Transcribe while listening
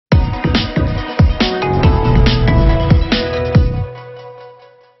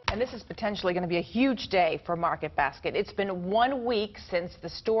this is potentially going to be a huge day for Market Basket. It's been 1 week since the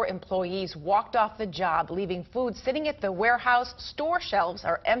store employees walked off the job, leaving food sitting at the warehouse. Store shelves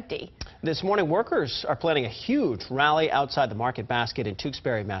are empty. This morning, workers are planning a huge rally outside the Market Basket in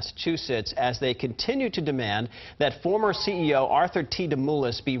Tewksbury, Massachusetts, as they continue to demand that former CEO Arthur T.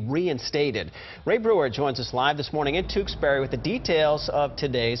 DeMoulis be reinstated. Ray Brewer joins us live this morning in Tewksbury with the details of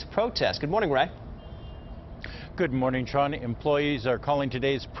today's protest. Good morning, Ray. Good morning, Sean. Employees are calling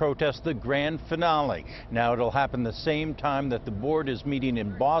today's protest the grand finale. Now, it'll happen the same time that the board is meeting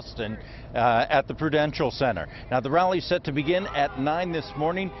in Boston at the Prudential Center. Now, the rally is set to begin at 9 this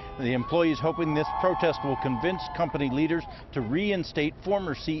morning. The employees hoping this protest will convince company leaders to reinstate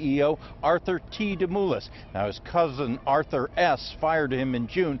former CEO Arthur T. DeMoulis. Now, his cousin Arthur S. fired him in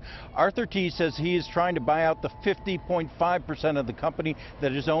June. Arthur T. says he is trying to buy out the 50.5% of the company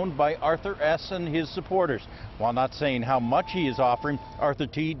that is owned by Arthur S. and his supporters. While not saying how much he is offering, Arthur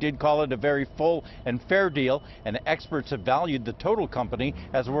T. did call it a very full and fair deal, and experts have valued the total company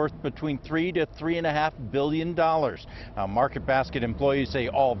as worth between $3 to $3.5 billion. Now, Market Basket employees say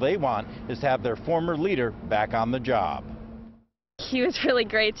all they want is to have their former leader back on the job. He was really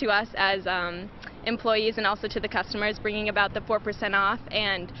great to us as employees and also to the customers, bringing about the 4% off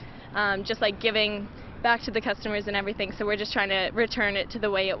and just like giving back to the customers and everything. So we're just trying to return it to the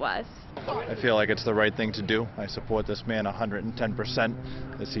way it was. I feel like it's the right thing to do. I support this man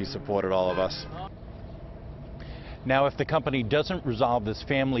 110% as he supported all of us. Now, if the company doesn't resolve this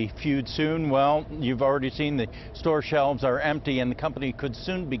family feud soon, well, you've already seen the store shelves are empty and the company could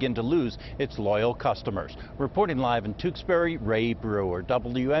soon begin to lose its loyal customers. Reporting live in Tewksbury, Ray Brewer,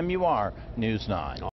 WMUR News 9.